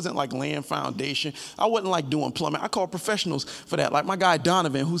 I wasn't laying foundation. I wasn't doing plumbing. I call professionals for that. My guy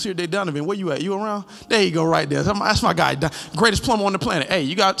Donovan, who's here today. Donovan, where you at? You around? There you go, right there. That's my guy, greatest plumber on the planet. Hey,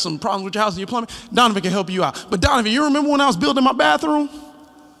 you got some problems with your house and your plumbing? Donovan can help you out. But Donovan, you remember when I was building my bathroom?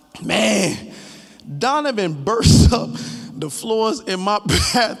 Man, Donovan burst up the floors in my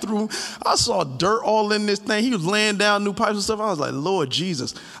bathroom. I saw dirt all in this thing. He was laying down new pipes and stuff. I was like, Lord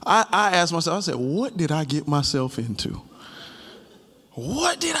Jesus. I asked myself, I said, what did I get myself into?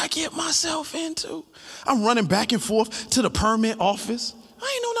 What did I get myself into? I'm running back and forth to the permit office.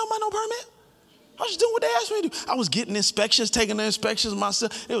 I ain't know nothing about no permit. I was just doing what they asked me to do. I was getting inspections, taking the inspections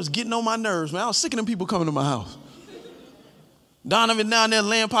myself. It was getting on my nerves, man. I was sick of them people coming to my house. Donovan down there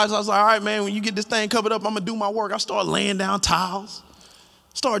laying pipes. I was like, all right, man, when you get this thing covered up, I'm going to do my work. I started laying down tiles.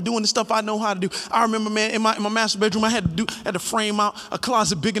 Started doing the stuff I know how to do. I remember, man, in my master bedroom, I had to frame out a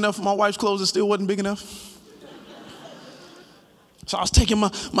closet big enough for my wife's clothes. It still wasn't big enough. So I was taking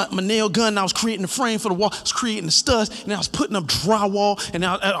my nail gun and I was creating the frame for the wall. I was creating the studs and I was putting up drywall. And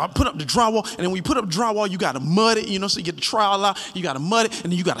I put up the drywall. And then when you put up drywall, you got to mud it, so you get the trowel out. You got to mud it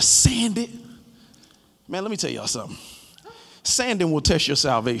and then you got to sand it. Man, let me tell y'all something. Sanding will test your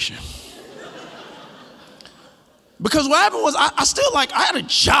salvation. Because what happened was I had a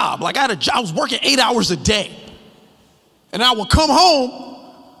job. I was working 8 hours a day. And I would come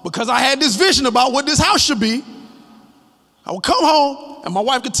home because I had this vision about what this house should be. I would come home and my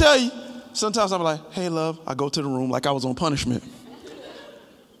wife could tell you, sometimes I'd be like, hey, love, I go to the room like I was on punishment.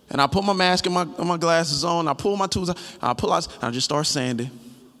 And I put my mask and my glasses on, I pull my tools out, I pull out, and I just start sanding.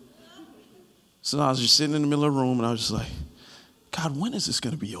 So I was just sitting in the middle of the room and I was just like, God, when is this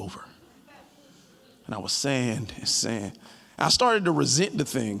going to be over? And I was sand and sand. I started to resent the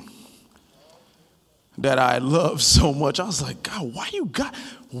thing that I loved so much. I was like, God, why you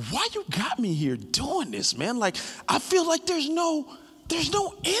got me here doing this, man? I feel like there's no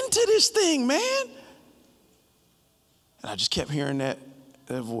end to this thing, man. And I just kept hearing that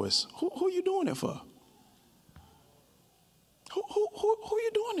voice. Who you doing it for? Who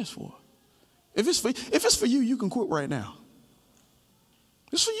you doing this for? If it's for you, you can quit right now.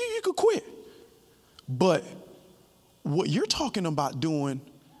 It's for you, you could quit. But what you're talking about doing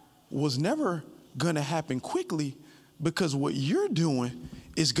was never going to happen quickly because what you're doing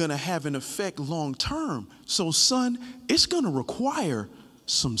is going to have an effect long term. So, son, it's going to require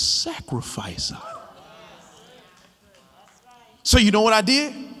some sacrifice. So you know what I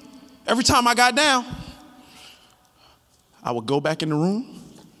did? Every time I got down, I would go back in the room,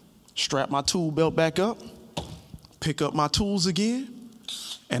 strap my tool belt back up, pick up my tools again,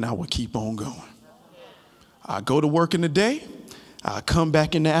 and I would keep on going. I go to work in the day, I come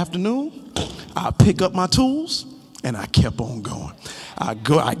back in the afternoon, I pick up my tools, and I kept on going. I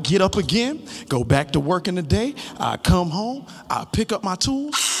get up again, go back to work in the day, I come home, I pick up my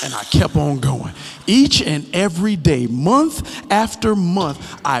tools, and I kept on going. Each and every day, month after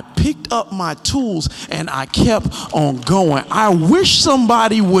month, I picked up my tools and I kept on going. I wish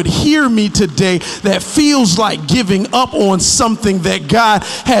somebody would hear me today that feels like giving up on something that God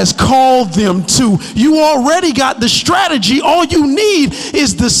has called them to. You already got the strategy. All you need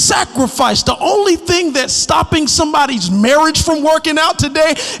is the sacrifice. The only thing that's stopping somebody's marriage from working out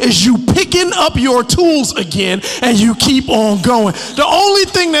today is you picking up your tools again and you keep on going. The only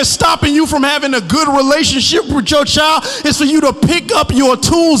thing that's stopping you from having a good relationship with your child is for you to pick up your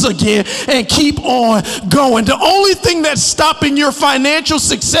tools again and keep on going. The only thing that's stopping your financial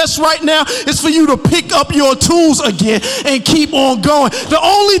success right now is for you to pick up your tools again and keep on going. The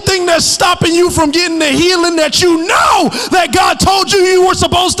only thing that's stopping you from getting the healing that you know that God told you you were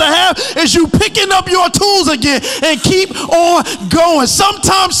supposed to have is you picking up your tools again and keep on going.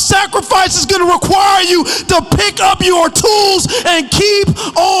 Sometimes sacrifice is going to require you to pick up your tools and keep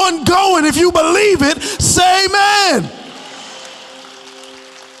on going. If you believe it, say amen.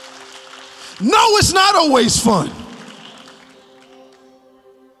 No, it's not always fun.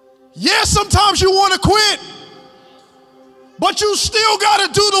 Yes, sometimes you want to quit, but you still got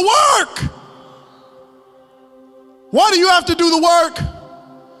to do the work. Why do you have to do the work?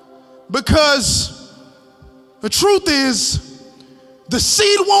 Because the truth is, the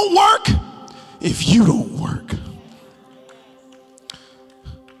seed won't work if you don't work.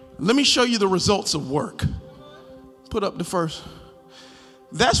 Let me show you the results of work. Put up the first.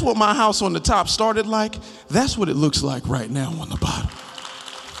 That's what my house on the top started like. That's what it looks like right now on the bottom.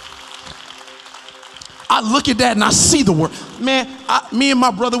 I look at that and I see the work. Man, me and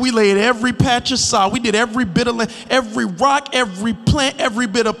my brother, we laid every patch of sod. We did every bit of land, every rock, every plant, every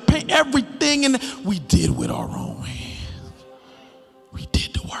bit of paint, everything. And we did with our own hands. We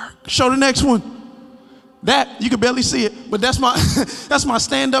did the work. Show the next one. That, you can barely see it, but that's my that's my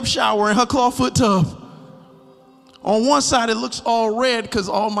stand-up shower in her clawfoot tub. On one side, it looks all red because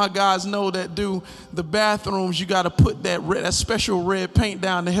all my guys know that do the bathrooms, you got to put that special red paint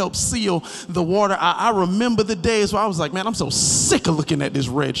down to help seal the water. I remember the days where I was like, man, I'm so sick of looking at this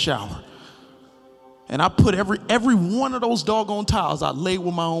red shower. And I put every one of those doggone tiles I laid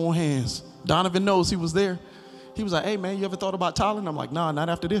with my own hands. Donovan knows, he was there. He was like, hey, man, you ever thought about tiling? I'm like, nah, not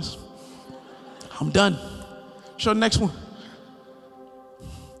after this. I'm done. Show the next one.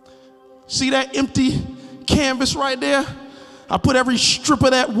 See that empty canvas right there? I put every strip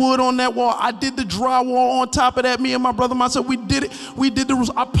of that wood on that wall. I did the drywall on top of that. Me and my brother, myself, we did it. We did the roofs.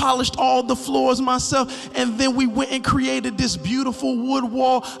 I polished all the floors myself. And then we went and created this beautiful wood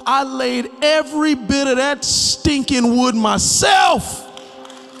wall. I laid every bit of that stinking wood myself.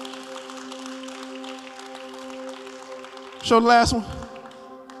 Show the last one.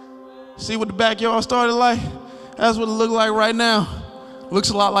 See what the backyard started like? That's what it looked like right now. Looks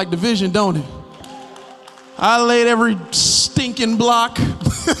a lot like Division, don't it? I laid every stinking block,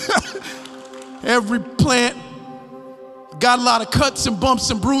 every plant, got a lot of cuts and bumps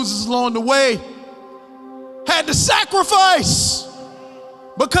and bruises along the way. Had to sacrifice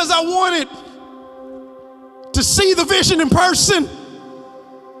because I wanted to see the vision in person.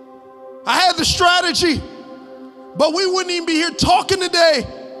 I had the strategy, but we wouldn't even be here talking today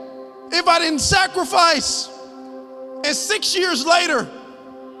if I didn't sacrifice. And 6 years later,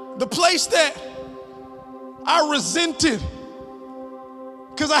 the place that I resented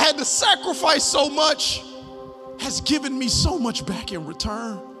because I had to sacrifice so much has given me so much back in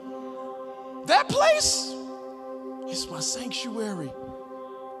return. That place is my sanctuary.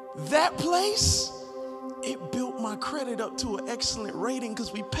 That place, it built my credit up to an excellent rating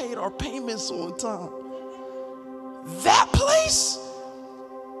because we paid our payments on time. That place,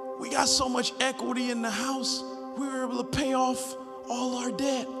 we got so much equity in the house, we were able to pay off all our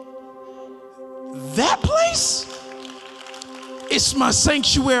debt. That place, it's my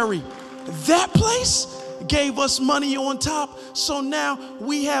sanctuary. That place gave us money on top. So now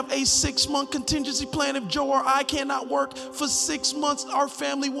we have a 6-month contingency plan. If Joe or I cannot work for 6 months, our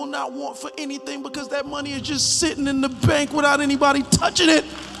family will not want for anything because that money is just sitting in the bank without anybody touching it.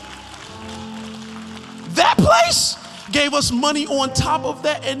 That place gave us money on top of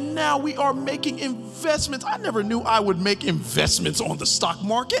that, and now we are making investments. I never knew I would make investments on the stock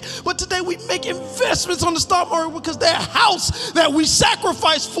market, but today we make investments on the stock market because that house that we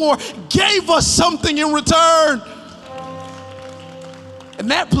sacrificed for gave us something in return. And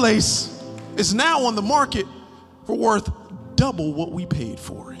that place is now on the market for worth double what we paid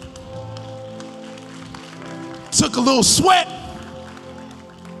for it. Took a little sweat,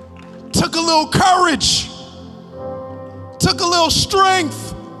 took a little courage, took a little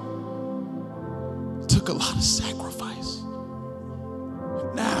strength, took a lot of sacrifice.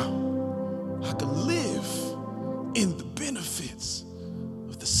 And now I can live in the benefits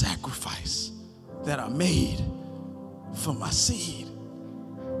of the sacrifice that I made for my seed.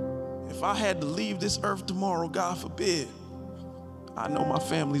 If I had to leave this earth tomorrow, God forbid, I know my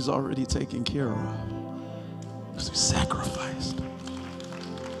family's already taken care of because we sacrificed.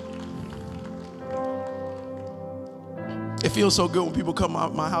 It feels so good when people come out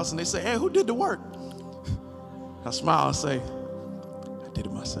of my house and they say, hey, who did the work? I smile and say, I did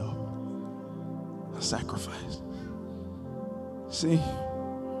it myself. I sacrificed. See,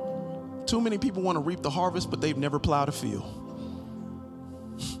 too many people want to reap the harvest, but they've never plowed a field.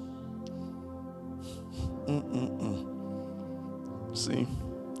 See,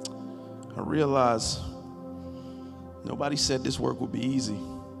 I realize nobody said this work would be easy,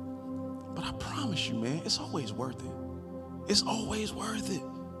 but I promise you, man, it's always worth it. It's always worth it.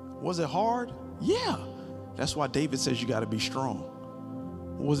 Was it hard? Yeah. That's why David says you got to be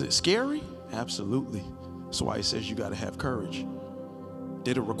strong. Was it scary? Absolutely. That's why he says you got to have courage.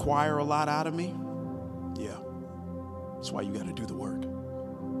 Did it require a lot out of me? Yeah. That's why you got to do the work.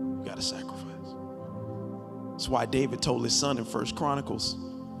 You got to sacrifice. That's why David told his son in 1 Chronicles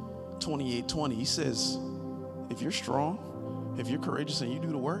 28:20, he says, if you're strong, if you're courageous and you do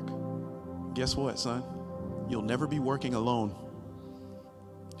the work, guess what, son? You'll never be working alone.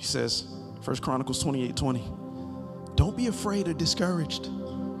 He says, 1 Chronicles 28:20, don't be afraid or discouraged,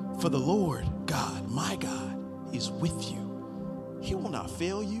 for the Lord God, my God, is with you. He will not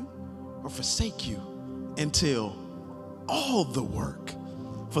fail you or forsake you until all the work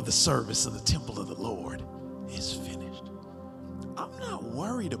for the service of the temple of the Lord is finished. I'm not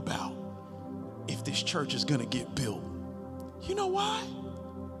worried about if this church is going to get built. You know why?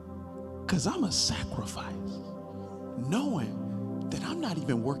 Because I'm a sacrifice, knowing that I'm not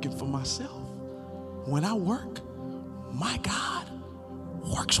even working for myself. When I work, my God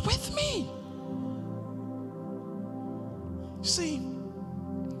works with me. See,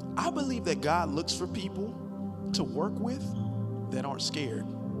 I believe that God looks for people to work with that aren't scared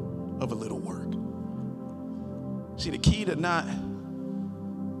of a little work. See, the key to not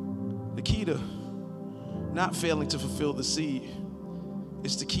failing to fulfill the seed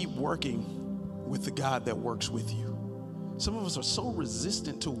is to keep working with the God that works with you. Some of us are so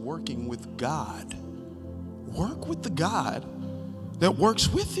resistant to working with God. Work with the God that works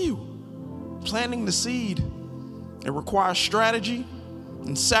with you. Planting the seed, it requires strategy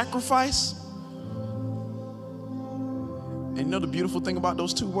and sacrifice. And you know the beautiful thing about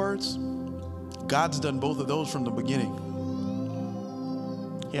those two words? God's done both of those from the beginning.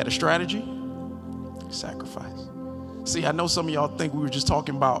 He had a strategy, sacrifice. See, I know some of y'all think we were just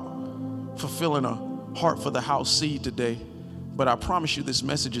talking about fulfilling a heart for the house seed today, but I promise you this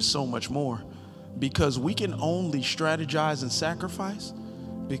message is so much more, because we can only strategize and sacrifice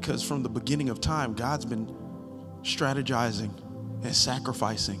because from the beginning of time, God's been strategizing and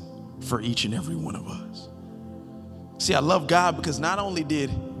sacrificing for each and every one of us. See, I love God because not only did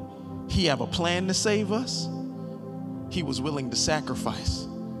He have a plan to save us, He was willing to sacrifice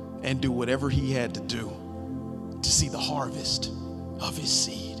and do whatever He had to do to see the harvest of His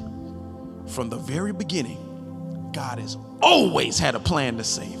seed. From the very beginning, God has always had a plan to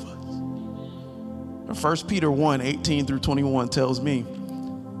save us. And 1 Peter 1:18-21 tells me,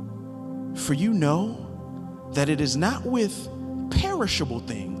 for you know that it is not with perishable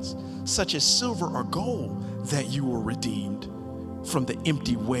things such as silver or gold that you were redeemed from the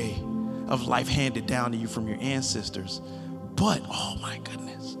empty way of life handed down to you from your ancestors, but, oh my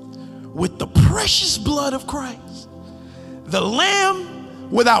goodness, with the precious blood of Christ, the Lamb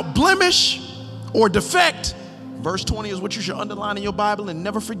without blemish or defect. Verse 20 is what you should underline in your Bible and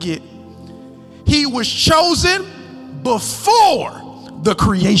never forget. He was chosen before the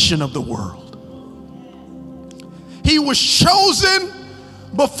creation of the world. He was chosen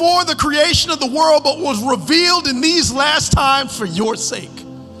before the creation of the world, but was revealed in these last times for your sake.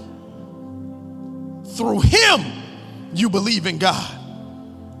 Through Him, you believe in God,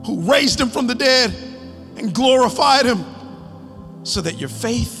 who raised Him from the dead and glorified Him, so that your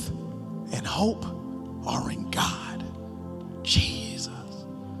faith and hope are in God. Jesus.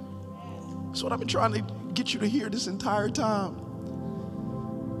 That's what I've been trying to get you to hear this entire time.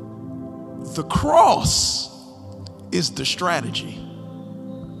 The cross is the strategy.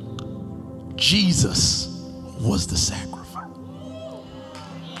 Jesus was the sacrifice.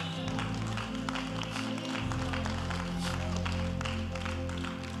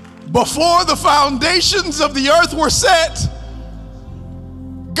 Before the foundations of the earth were set,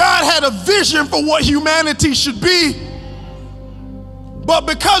 God had a vision for what humanity should be. But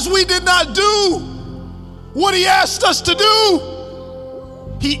because we did not do what he asked us to do,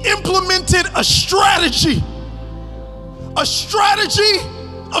 he implemented a strategy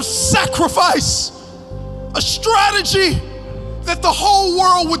of sacrifice, a strategy that the whole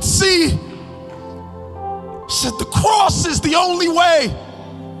world would see. He said the cross is the only way.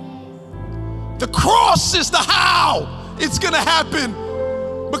 The cross is the how it's gonna happen.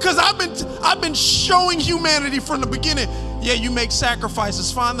 Because I've been showing humanity from the beginning. Yeah, you make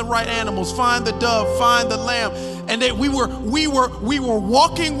sacrifices, find the right animals, find the dove, find the lamb. And that we were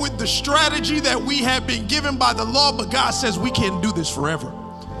walking with the strategy that we had been given by the law, but God says we can't do this forever.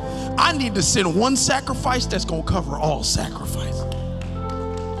 I need to send one sacrifice that's gonna cover all sacrifice.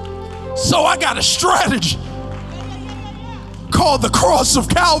 So I got a strategy called the cross of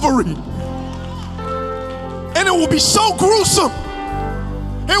Calvary. And it will be so gruesome.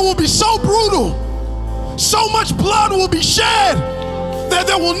 It will be so brutal. So much blood will be shed that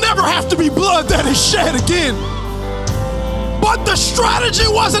there will never have to be blood that is shed again. But the strategy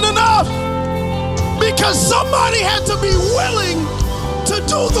wasn't enough, because somebody had to be willing to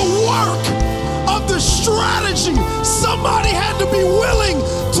do the work of the strategy. Somebody had to be willing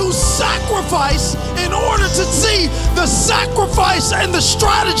to sacrifice in order to see the sacrifice and the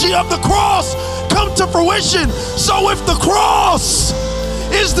strategy of the cross come to fruition. So if the cross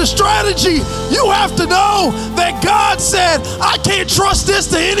is the strategy, you have to know that God said, I can't trust this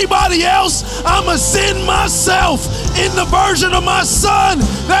to anybody else. I'ma send myself in the version of my son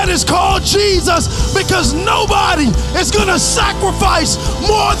that is called Jesus, because nobody is gonna sacrifice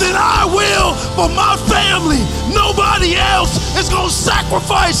more than I will for my family. Nobody else is gonna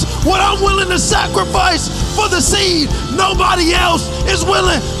sacrifice what I'm willing to sacrifice for the seed. Nobody else is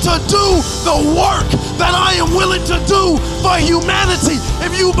willing to do the work that I am willing to do for humanity.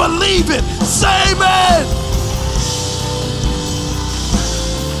 If you believe it, say amen.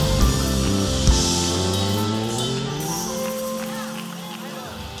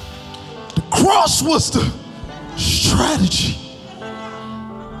 The cross was the strategy,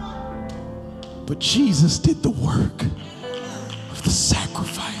 but Jesus did the work of the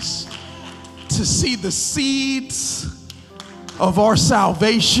sacrifice to see the seeds of our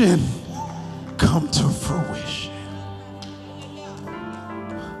salvation come to fruition.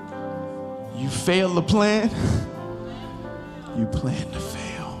 You fail to plan, you plan to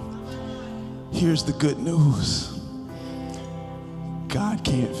fail. Here's the good news. God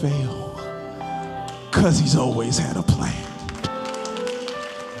can't fail, because he's always had a plan.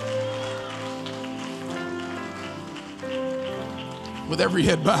 With every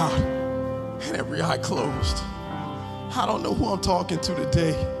head bowed and every eye closed, I don't know who I'm talking to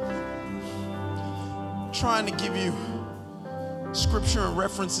today. I'm trying to give you scripture and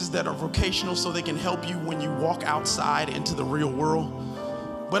references that are vocational so they can help you when you walk outside into the real world.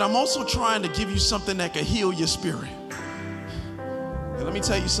 But I'm also trying to give you something that can heal your spirit. And let me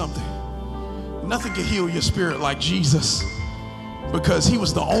tell you something. Nothing can heal your spirit like Jesus, because he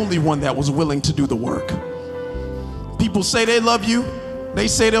was the only one that was willing to do the work. People say they love you, they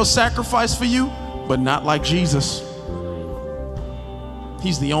say they'll sacrifice for you, but not like Jesus.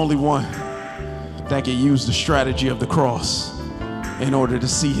 He's the only one that can use the strategy of the cross in order to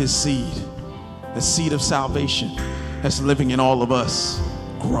see his seed, the seed of salvation that's living in all of us,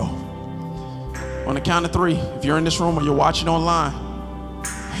 grow. On the count of three, if you're in this room or you're watching online,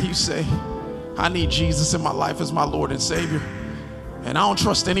 you say, I need Jesus in my life as my Lord and Savior. And I don't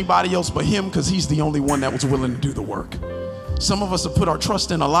trust anybody else but him, because he's the only one that was willing to do the work. Some of us have put our trust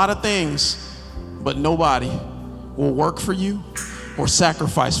in a lot of things, but nobody will work for you or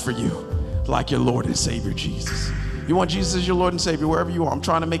sacrifice for you like your Lord and Savior Jesus. You want Jesus as your Lord and Savior wherever you are. I'm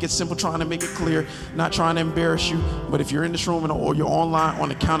trying to make it simple, trying to make it clear, not trying to embarrass you. But if you're in this room or you're online, on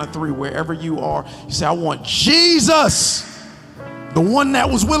the count of three, wherever you are, you say, I want Jesus, the one that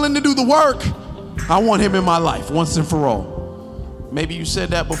was willing to do the work. I want him in my life once and for all. Maybe you said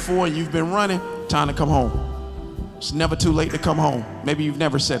that before and you've been running. Time to come home. It's never too late to come home. Maybe you've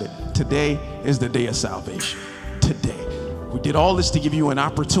never said it. Today is the day of salvation. Today. We did all this to give you an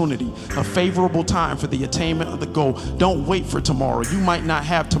opportunity, a favorable time for the attainment of the goal. Don't wait for tomorrow. You might not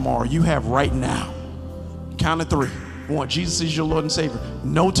have tomorrow. You have right now. Count of three. You want Jesus as your Lord and Savior.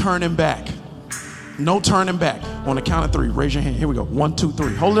 No turning back. No turning back. On the count of 3, raise your hand. Here we go. 1, 2,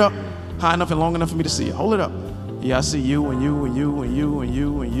 3. Hold it up. High enough and long enough for me to see it. Hold it up. Yeah, I see you and you and you and you and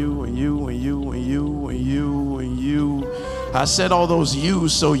you and you and you and you and you and you and you. I said all those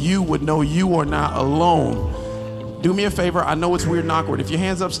yous so you would know you are not alone. Do me a favor. I know it's weird and awkward. If your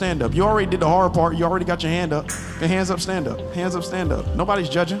hand's up, stand up. You already did the hard part. You already got your hand up. Your hands up, stand up. Hands up, stand up. Nobody's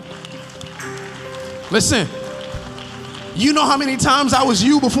judging. Listen. You know how many times I was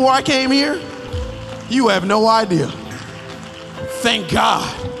you before I came here? You have no idea. Thank God.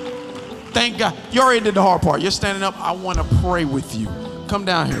 Thank God. You already did the hard part. You're standing up. I want to pray with you. Come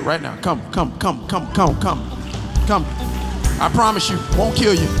down here right now. Come. I promise you, won't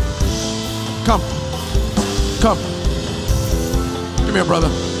kill you. Come. Come here, brother.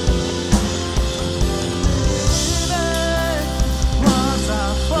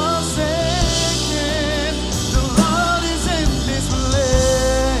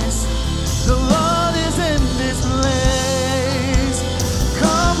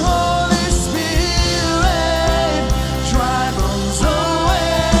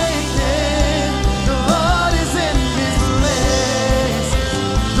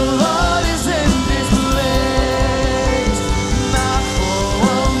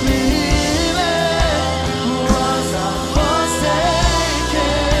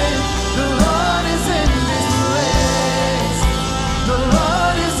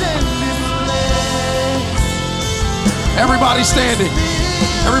 Everybody standing.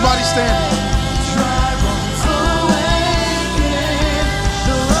 Everybody standing.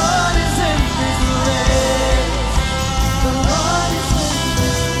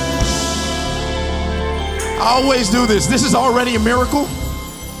 I always do this. This is already a miracle.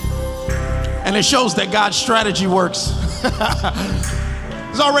 And it shows that God's strategy works.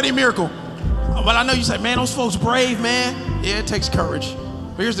 It's already a miracle. But I know you say, man, those folks brave, man. Yeah, it takes courage.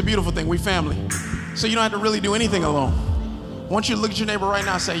 But here's the beautiful thing. We family. So you don't have to really do anything alone. I want you to look at your neighbor right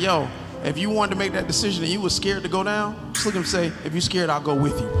now and say, yo, if you wanted to make that decision and you were scared to go down, just look at them and say, if you're scared, I'll go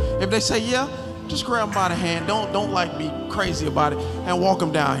with you. If they say, yeah, just grab them by the hand. Don't like be crazy about it and walk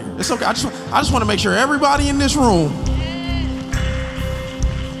them down here. It's okay. I just want to make sure everybody in this room,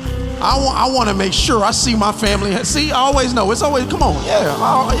 I want to make sure I see my family. See, I always know. It's always, come on.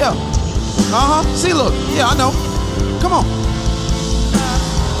 Yeah. Yeah. See, look. Yeah, I know. Come on.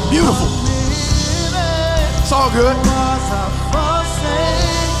 Beautiful. It's all good.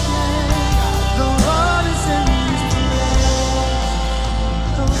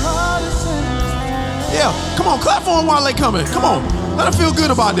 Yeah, come on, clap for them while they coming. Come on, let them feel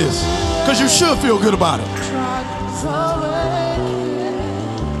good about this, because you should feel good about it.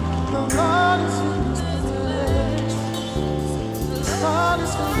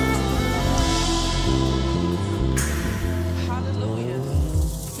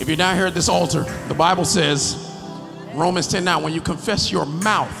 If you're down here at this altar, the Bible says, Romans 10:9, when you confess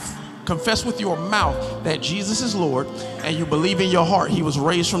with your mouth that Jesus is Lord, and you believe in your heart he was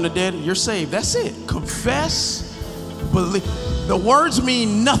raised from the dead, you're saved. That's it. Confess, believe. The words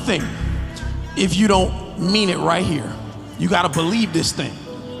mean nothing if you don't mean it right here. You got to believe this thing,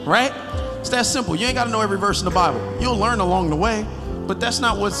 right? It's that simple. You ain't got to know every verse in the Bible. You'll learn along the way, but that's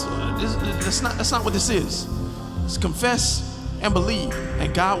not what this is. It's confess and believe,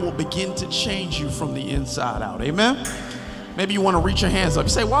 and God will begin to change you from the inside out. Amen. Maybe you want to reach your hands up. You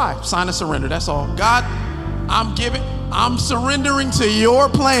say, why? Sign of surrender. That's all. God, I'm surrendering to your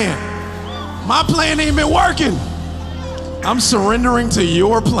plan. My plan ain't been working. I'm surrendering to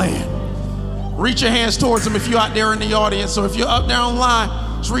your plan. Reach your hands towards them if you're out there in the audience, or if you're up there online,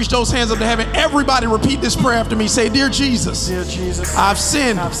 just reach those hands up to heaven. Everybody repeat this prayer after me. Say, dear Jesus, I've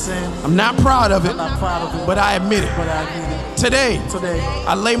sinned. I'm not proud of it, but I admit it. Today,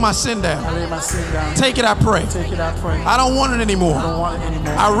 I lay my sin down. Take it, I pray. I don't want it anymore.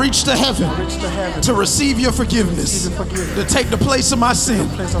 I reach to heaven to receive your forgiveness, to take the place of my sin.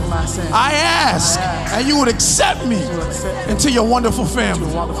 I ask, and you would accept me into your wonderful family.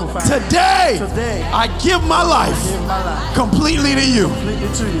 Today, I give my life completely to you.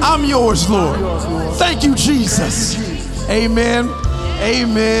 I'm yours, Lord. Thank you, Jesus. Amen,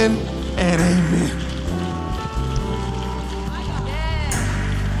 amen, and amen.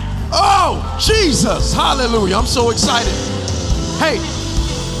 Oh, Jesus. Hallelujah. I'm so excited. Hey,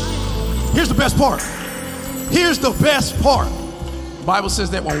 here's the best part. Here's the best part. The Bible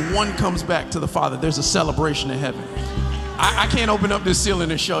says that when one comes back to the Father, there's a celebration in heaven. I can't open up this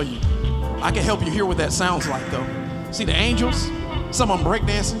ceiling and show you. I can help you hear what that sounds like, though. See the angels? Some of them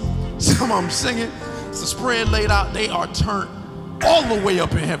breakdancing. Some of them singing. It's a spread laid out. They are turned all the way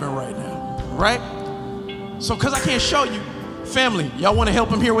up in heaven right now. Right? So because I can't show you, family, y'all want to help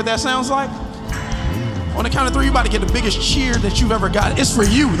him hear what that sounds like? On the count of 3, you about to get the biggest cheer that you've ever got. It's for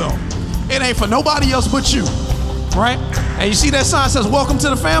you, though. It ain't for nobody else but you, right? And you see that sign says, welcome to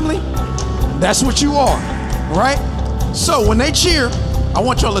the family? That's what you are, right? So when they cheer, I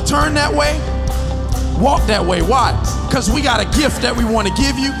want y'all to turn that way, walk that way. Why? Because we got a gift that we want to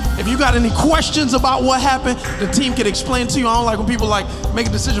give you. If you got any questions about what happened, the team can explain to you. I don't like when people like make a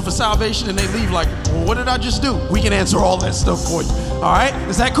decision for salvation and they leave like, well, what did I just do? We can answer all that stuff for you. All right?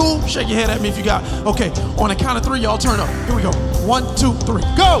 Is that cool? Shake your head at me if you got. Okay, on the count of 3, y'all turn up. Here we go. 1, 2, 3.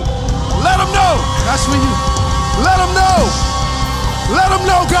 Go! Let them know. That's for you. Let them know. Let them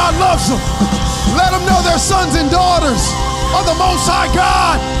know God loves them. Let them know they're sons and daughters of the Most High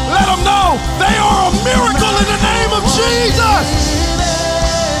God. Let them know they are a miracle in the name of Jesus.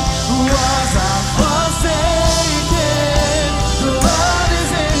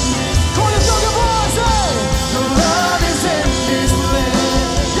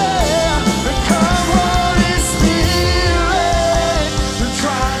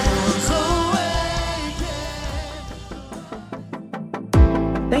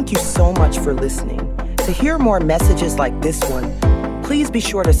 Thank you so much for listening. To hear more messages like this one, please be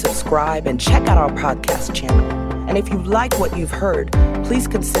sure to subscribe and check out our podcast channel. And if you like what you've heard, please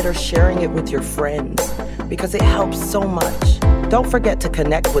consider sharing it with your friends because it helps so much. Don't forget to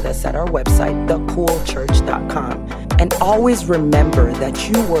connect with us at our website, thecoolchurch.com. And always remember that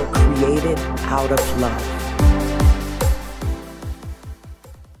you were created out of love.